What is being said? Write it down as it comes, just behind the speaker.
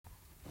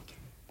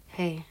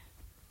Hey,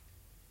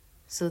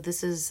 so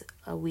this is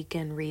a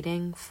weekend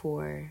reading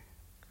for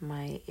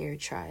my air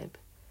tribe,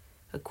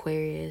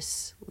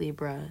 Aquarius,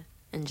 Libra,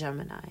 and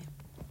Gemini.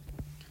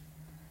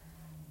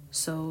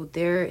 So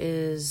there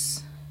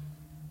is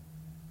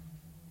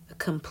a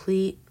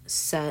complete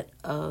set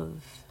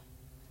of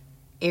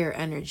air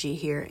energy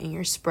here in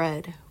your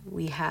spread.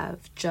 We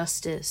have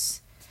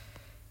justice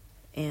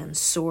and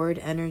sword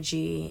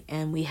energy,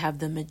 and we have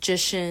the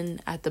magician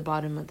at the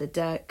bottom of the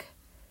deck.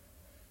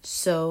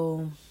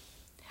 So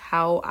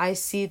how I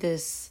see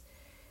this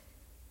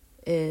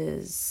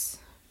is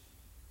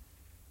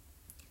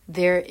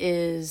there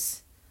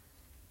is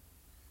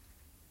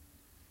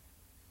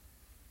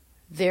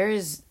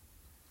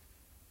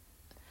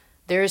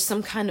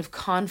some kind of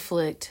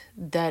conflict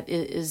that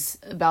is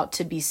about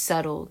to be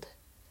settled.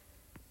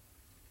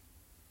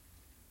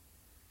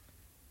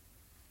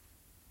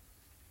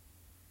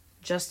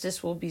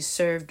 Justice will be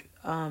served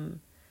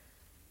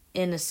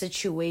in a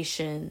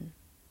situation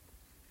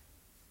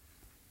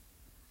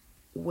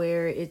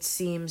where it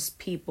seems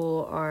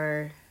people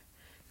are,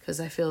 because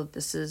I feel that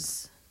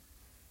this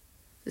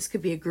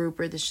could be a group,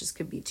 or this just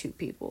could be two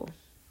people.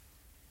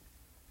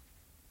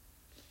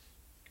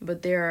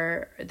 But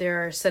there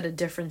are a set of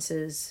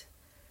differences,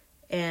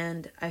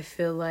 and I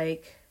feel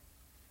like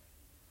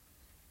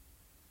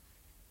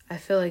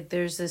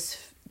there's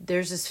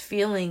this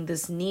feeling,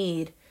 this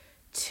need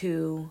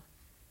to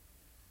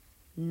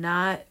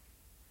not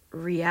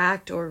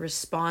react or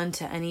respond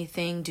to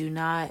anything.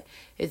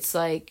 It's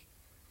like,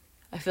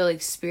 I feel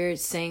like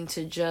Spirit's saying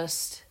to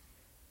just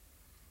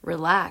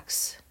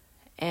relax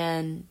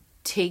and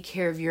take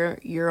care of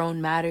your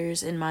own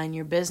matters and mind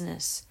your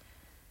business.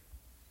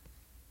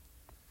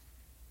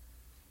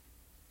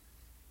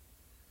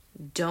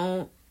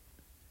 Don't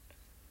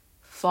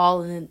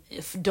fall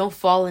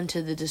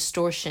into the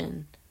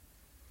distortion.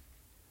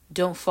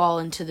 Don't fall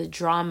into the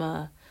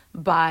drama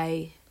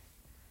by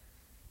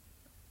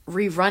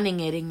rerunning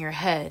it in your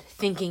head,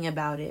 thinking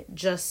about it.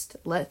 Just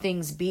let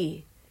things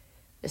be.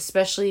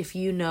 Especially if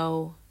you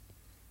know,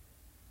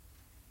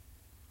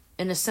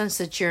 in a sense,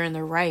 that you're in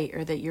the right,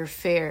 or that you're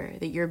fair,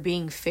 that you're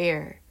being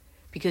fair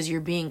because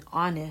you're being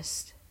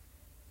honest.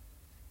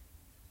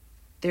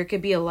 There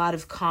could be a lot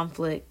of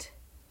conflict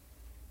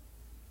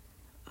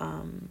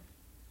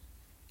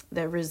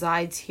that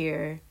resides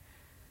here.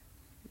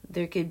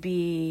 There could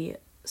be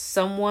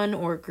someone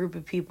or a group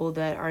of people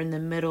that are in the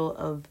middle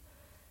of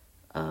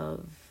a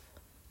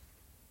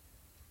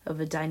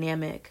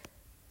dynamic.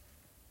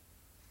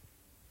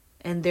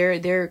 And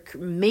they're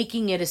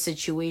making it a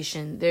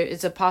situation.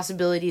 It's a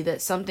possibility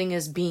that something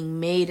is being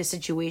made a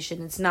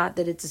situation. It's not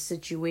that it's a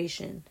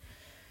situation.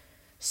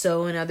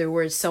 So, in other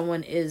words,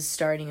 someone is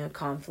starting a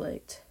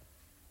conflict.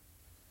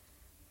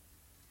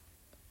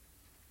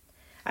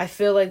 I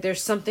feel like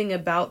there's something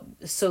about,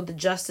 so the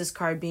Justice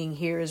card being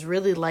here is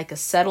really like a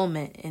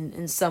settlement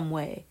in some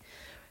way.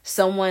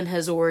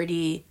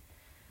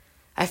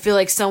 I feel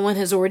like someone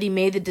has already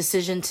made the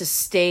decision to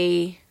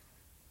stay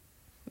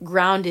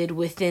grounded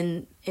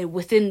within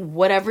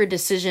whatever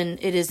decision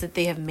it is that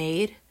they have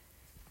made,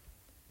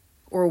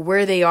 or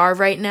where they are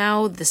right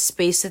now, the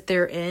space that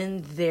they're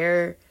in.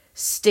 They're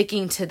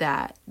sticking to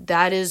that.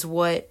 That is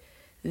what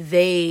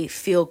they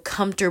feel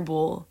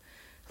comfortable.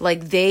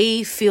 Like,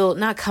 they feel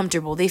not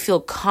comfortable, they feel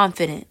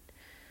confident.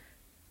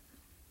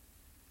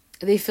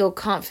 They feel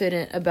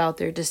confident about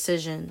their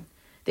decision.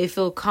 They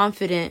feel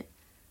confident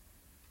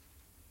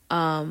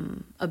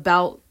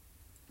about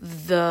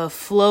the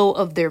flow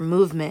of their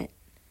movement.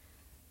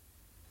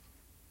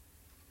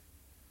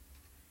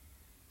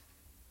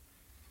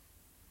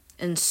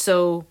 And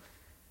so,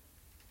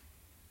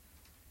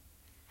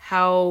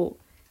 how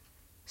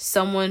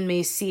someone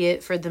may see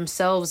it for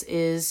themselves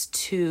is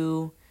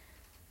to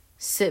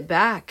sit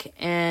back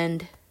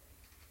and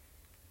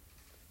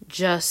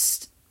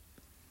just,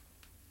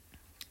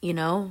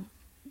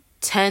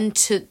 tend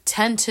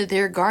to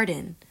their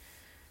garden,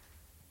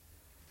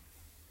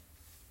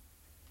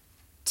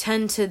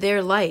 tend to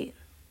their light.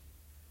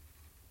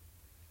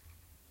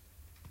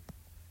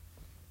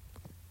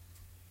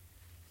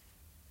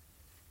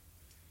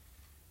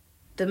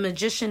 The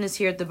Magician is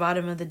here at the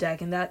bottom of the deck,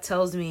 and that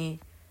tells me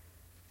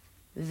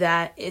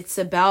that it's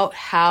about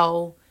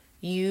how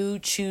you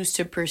choose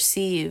to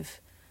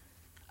perceive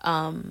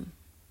a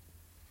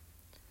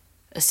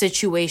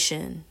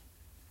situation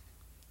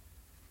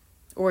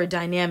or a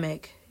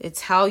dynamic.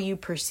 It's how you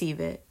perceive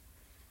it.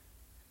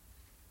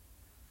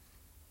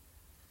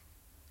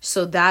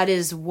 So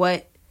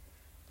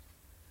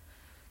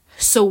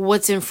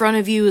what's in front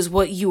of you is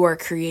what you are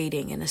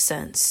creating, in a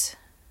sense.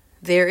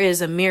 There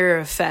is a mirror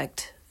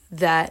effect.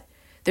 That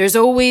there's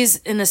always,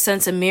 in a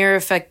sense, a mirror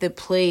effect that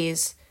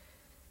plays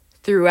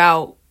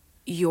throughout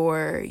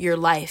your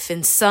life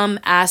in some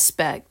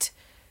aspect,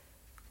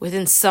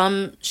 within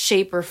some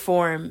shape or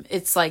form.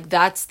 It's like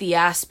that's the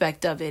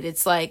aspect of it.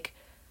 It's like,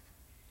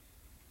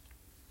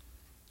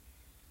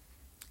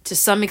 to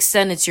some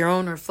extent, it's your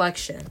own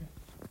reflection.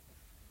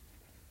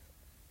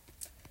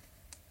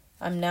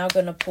 I'm now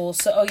going to pull.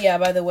 So,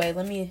 by the way,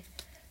 let me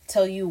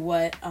tell you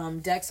what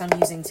decks I'm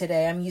using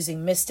today. I'm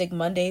using Mystic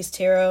Mondays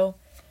Tarot.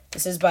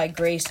 This is by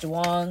Grace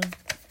Duong.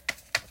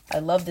 I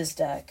love this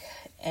deck.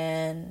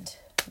 And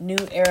New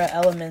Era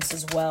Elements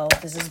as well.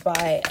 This is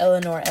by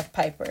Eleanor F.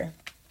 Piper.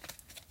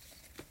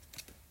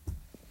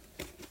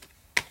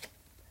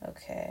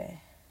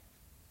 Okay.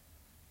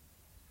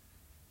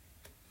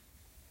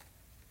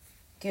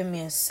 Give me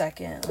a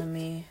second. Let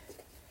me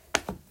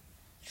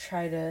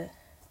try to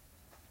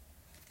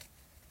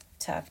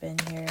tap in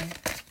here.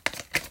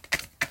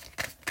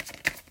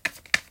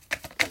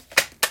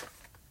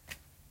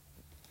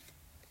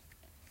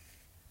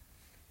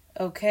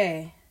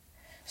 Okay.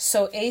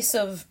 So Ace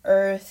of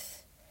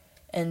Earth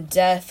and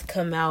Death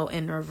come out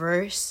in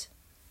reverse.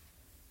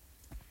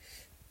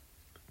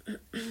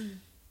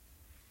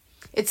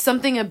 It's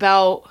something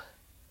about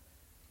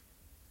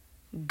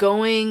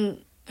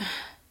going,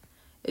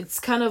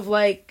 it's kind of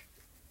like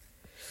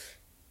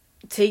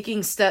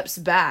taking steps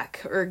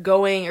back or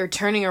going or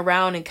turning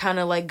around and kind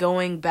of like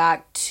going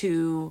back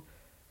to,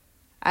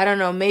 I don't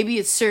know, maybe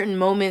it's certain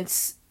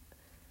moments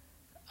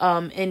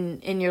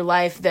in your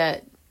life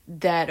that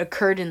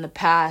occurred in the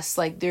past.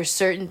 Like there's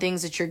certain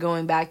things that you're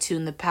going back to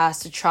in the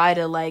past to try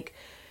to like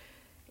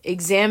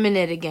examine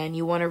it again.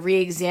 You want to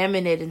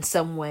re-examine it in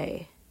some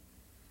way.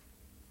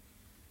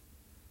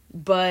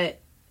 But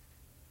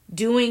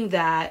doing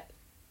that,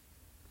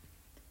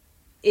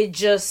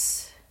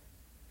 it's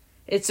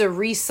a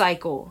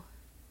recycle.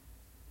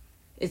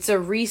 It's a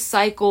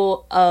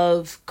recycle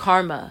of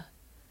karma.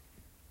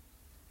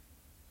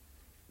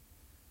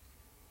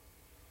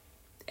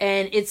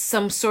 And it's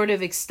some sort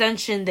of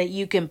extension that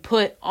you can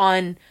put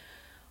on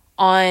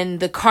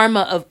the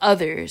karma of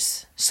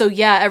others. So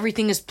yeah,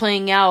 everything is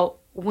playing out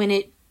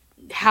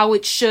how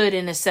it should,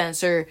 in a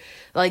sense, or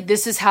like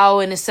this is how,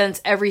 in a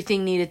sense,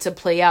 everything needed to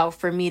play out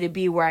for me to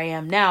be where I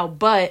am now.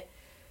 But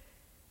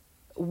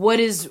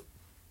like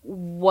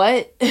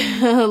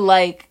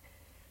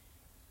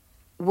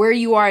where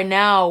you are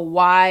now,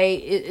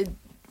 why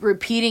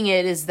repeating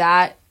it, is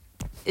that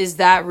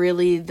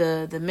really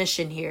the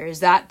mission here?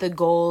 Is that the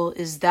goal?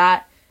 Is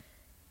that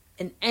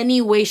in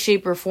any way,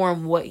 shape, or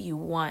form what you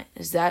want?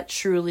 Is that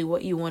truly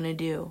what you want to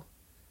do?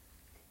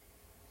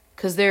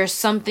 Because there are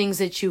some things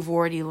that you've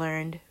already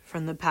learned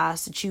from the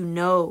past that you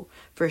know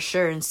for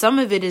sure. And some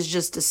of it is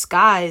just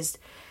disguised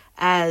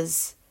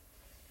as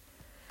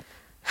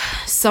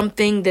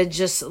something that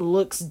just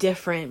looks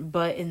different.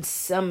 But in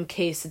some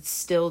case, it's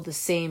still the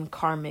same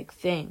karmic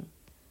thing.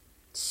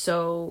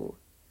 So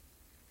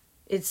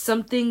it's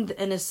something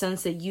in a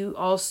sense that you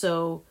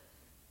also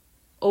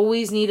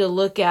always need to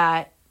look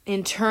at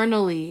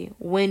internally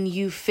when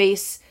you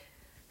face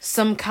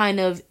some kind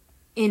of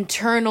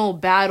internal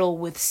battle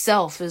with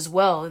self as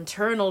well,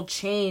 internal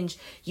change.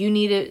 You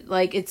need to,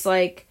 like, it's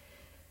like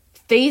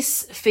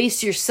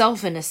face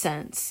yourself in a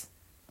sense.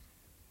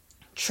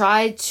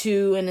 Try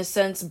to, in a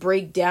sense,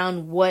 break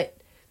down what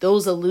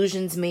those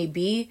illusions may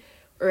be,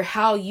 or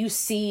how you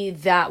see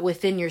that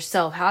within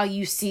yourself, how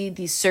you see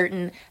these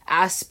certain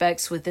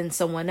aspects within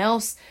someone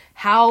else,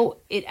 how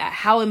it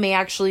may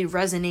actually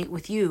resonate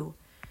with you,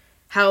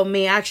 how it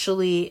may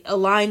actually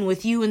align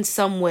with you in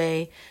some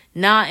way,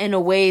 not in a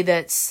way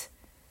that's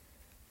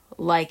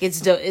like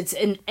it's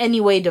in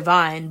any way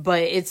divine,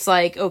 but it's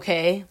like,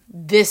 okay,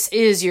 this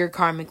is your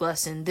karmic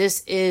lesson.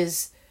 This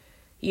is,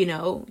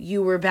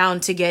 you were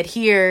bound to get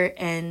here,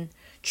 and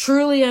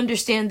truly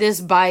understand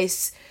this by,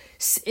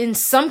 in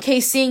some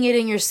case, seeing it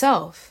in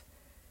yourself.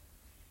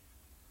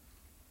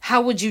 How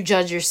would you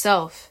judge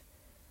yourself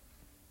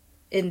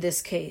in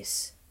this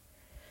case?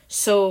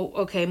 So,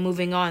 okay,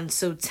 moving on.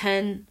 So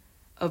 10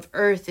 of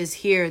Earth is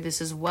here.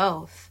 This is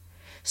wealth.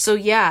 So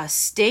yeah,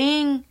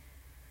 staying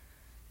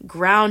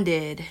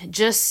grounded,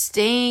 just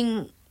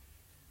staying,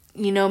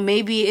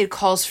 maybe it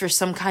calls for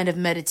some kind of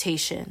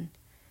meditation,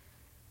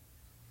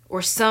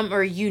 or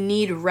you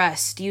need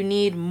rest. You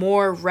need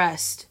more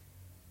rest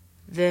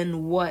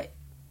than what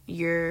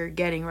you're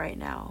getting right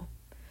now.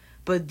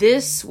 But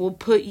this will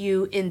put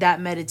you in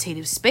that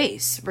meditative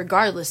space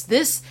regardless.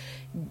 This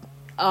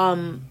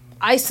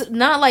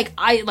not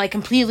like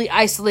completely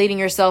isolating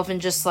yourself and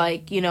just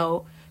like,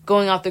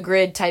 going off the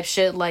grid type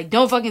shit, like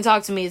don't fucking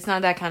talk to me. It's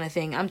not that kind of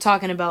thing. I'm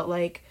talking about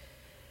like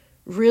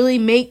really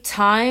make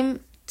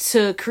time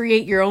to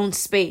create your own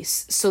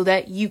space so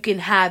that you can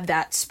have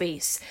that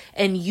space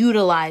and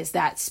utilize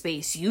that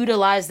space,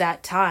 utilize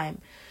that time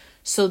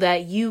so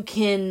that you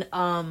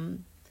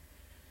can,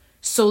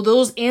 so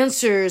those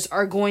answers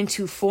are going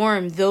to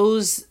form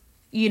those,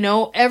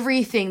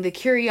 everything, the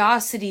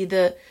curiosity,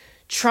 the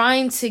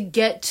trying to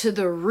get to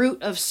the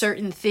root of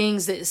certain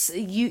things that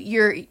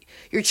you're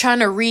trying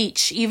to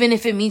reach, even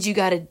if it means you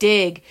got to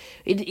dig,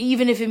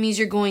 even if it means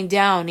you're going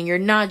down and you're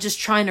not just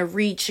trying to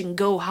reach and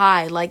go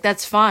high, like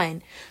that's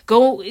fine.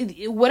 Go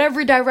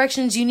whatever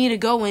directions you need to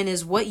go in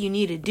is what you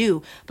need to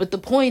do. But the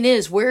point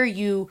is, what are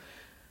you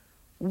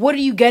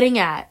getting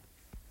at?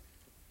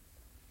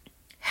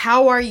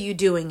 How are you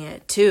doing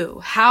it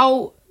too?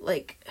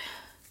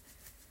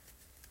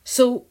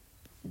 So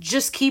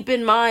just keep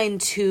in mind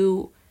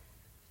to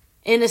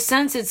in a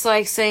sense, it's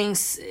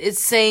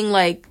saying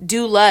like,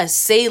 do less,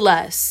 say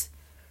less,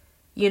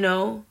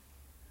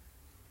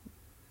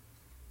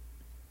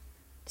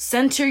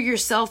 center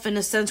yourself in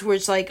a sense where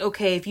it's like,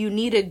 okay, if you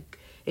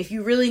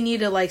really need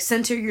to like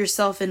center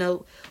yourself in a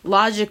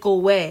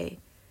logical way,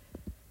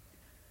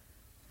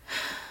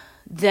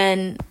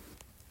 then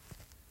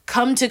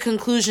come to the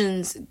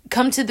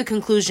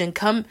conclusion,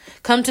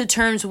 come to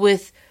terms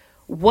with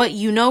what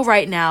you know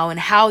right now and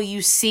how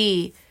you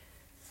see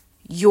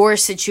your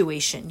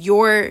situation,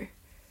 your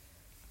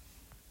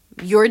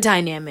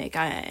dynamic.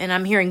 And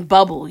I'm hearing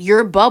bubble,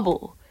 your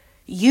bubble.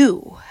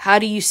 You, how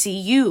do you see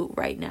you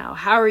right now?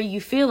 How are you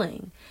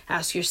feeling?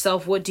 Ask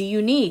yourself, what do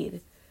you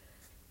need?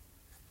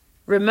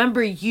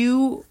 Remember,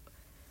 you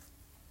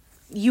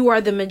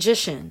are the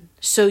magician.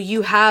 So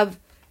you have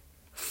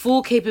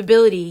full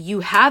capability. You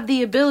have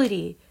the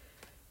ability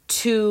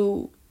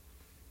to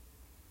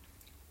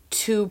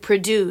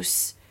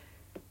produce,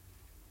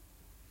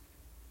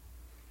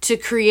 to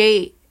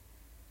create,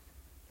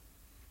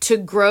 to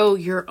grow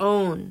your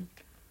own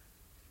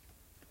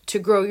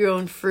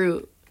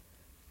fruit,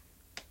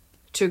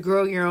 to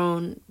grow your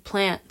own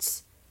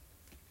plants,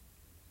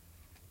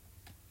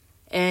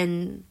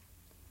 and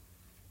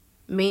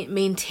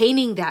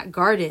maintaining that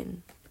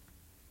garden.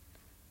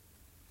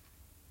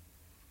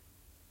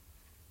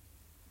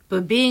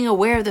 But being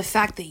aware of the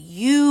fact that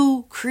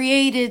you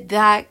created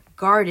that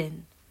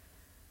garden.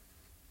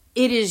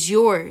 It is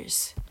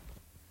yours.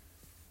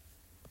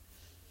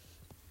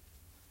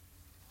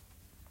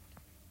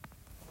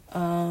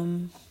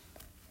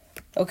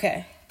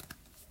 Okay.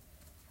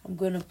 I'm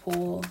going to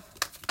pull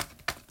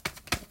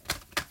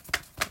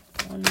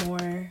one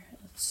more.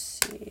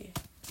 Let's see.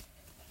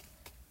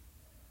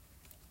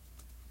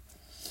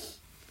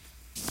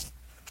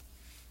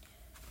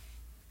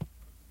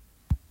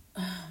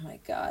 Oh my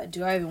God.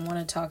 Do I even want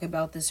to talk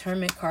about this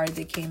Hermit card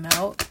that came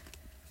out?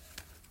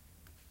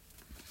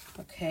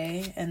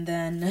 Okay. And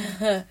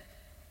then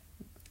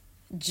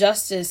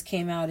Justice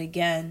came out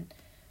again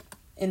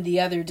in the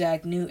other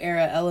deck, New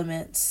Era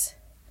Elements.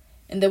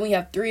 And then we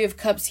have Three of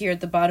Cups here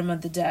at the bottom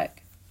of the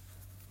deck.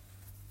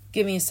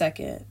 Give me a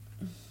second.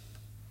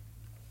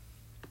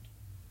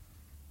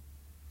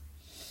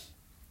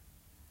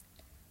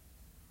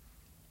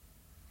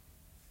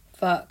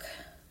 Fuck.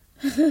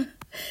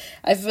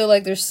 I feel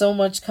like there's so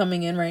much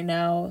coming in right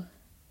now.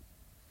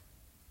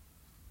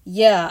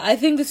 Yeah, I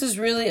think this is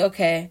really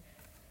okay.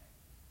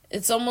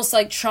 It's almost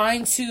like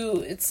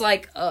it's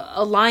like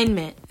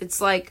alignment.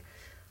 It's like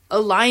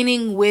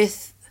aligning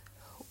with,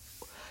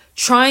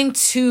 trying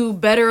to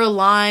better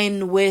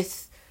align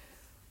with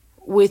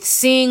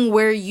seeing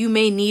where you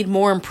may need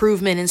more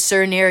improvement in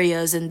certain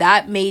areas. And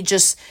that may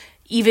just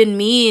even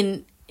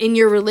mean in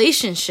your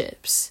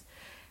relationships.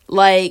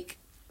 Like,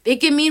 it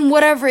can mean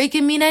whatever. It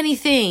can mean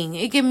anything.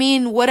 It can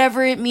mean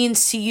whatever it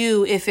means to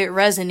you if it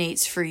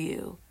resonates for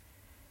you.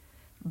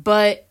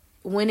 But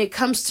when it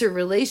comes to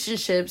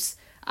relationships,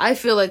 I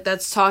feel like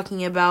that's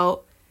talking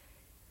about,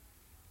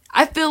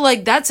 I feel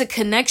like that's a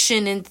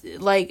connection, and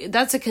like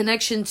that's a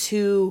connection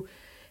to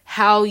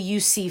how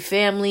you see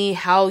family,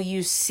 how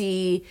you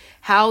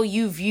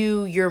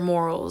view your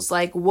morals.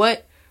 Like,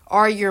 what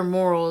are your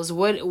morals?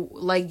 What,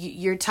 like,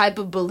 your type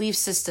of belief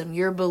system,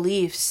 your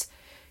beliefs,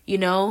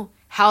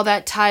 how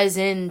that ties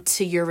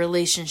into your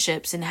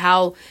relationships and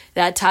how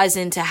that ties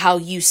into how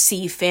you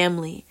see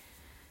family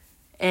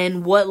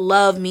and what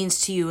love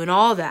means to you and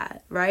all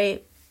that,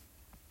 right?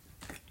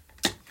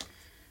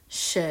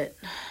 Shit.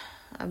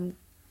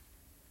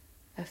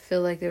 I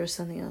feel like there was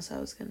something else I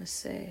was going to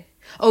say.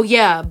 Oh,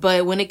 yeah.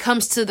 But when it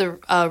comes to the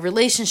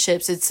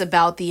relationships, it's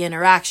about the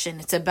interaction.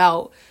 It's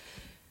about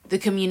the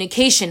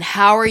communication.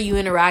 How are you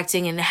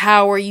interacting and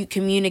how are you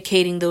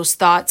communicating those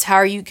thoughts? How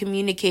are you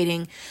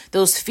communicating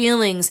those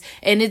feelings?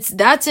 And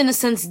that's in a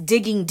sense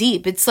digging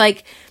deep. It's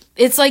like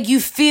you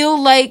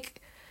feel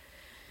like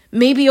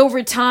maybe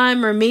over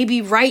time or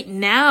maybe right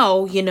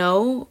now,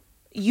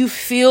 you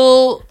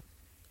feel,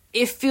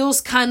 it feels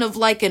kind of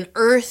like an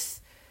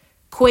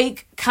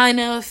earthquake kind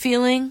of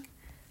feeling,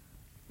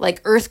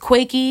 like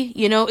earthquakey,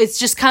 it's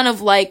just kind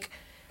of like,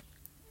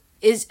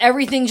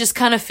 everything just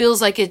kind of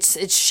feels like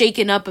it's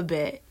shaken up a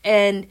bit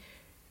and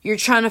you're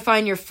trying to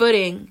find your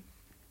footing.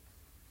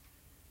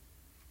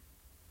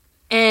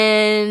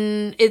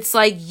 And it's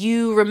like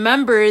you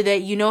remember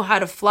that you know how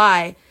to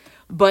fly,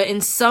 but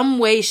in some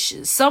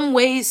ways,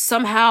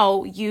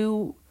 somehow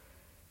you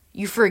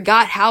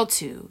forgot how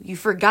to. You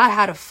forgot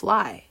how to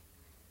fly.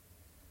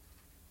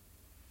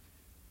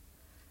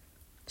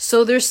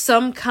 So there's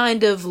some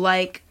kind of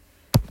like,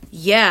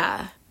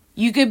 yeah,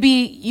 you could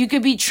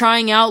be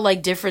trying out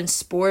like different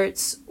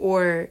sports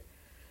or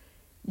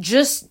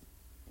just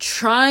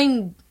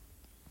trying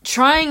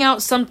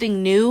out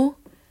something new,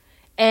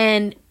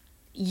 and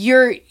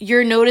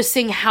you're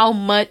noticing how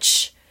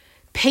much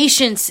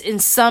patience in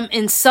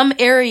some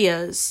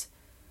areas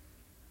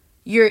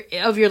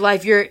of your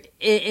life, you're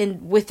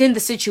in within the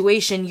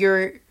situation,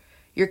 you're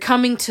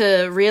coming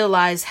to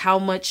realize how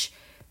much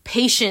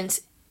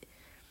patience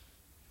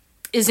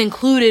is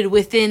included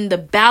within the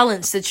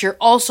balance that you're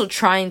also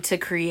trying to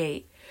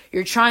create.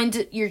 You're trying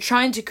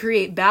to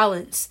create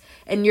balance,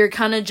 and you're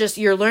kind of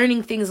you're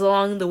learning things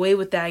along the way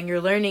with that, and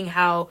you're learning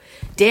how,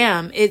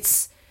 damn,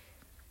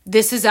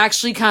 this is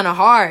actually kind of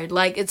hard.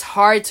 Like, it's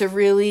hard to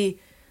really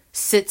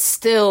sit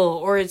still,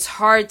 or it's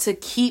hard to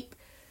keep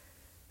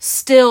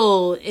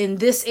still in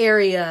this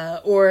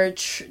area, or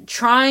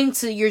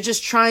you're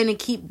just trying to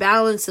keep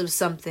balance of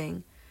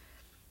something.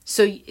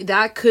 So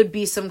that could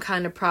be some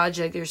kind of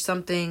project or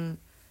something,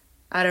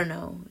 I don't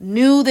know,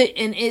 new, that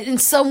in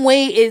some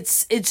way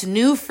it's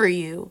new for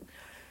you,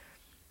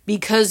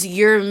 because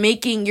you're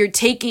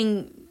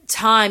taking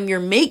time, you're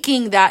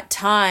making that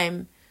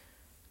time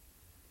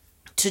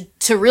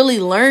to really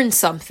learn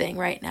something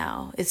right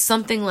now. It's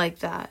something like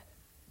that.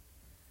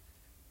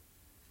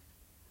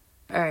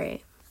 All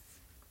right.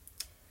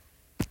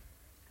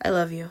 I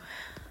love you.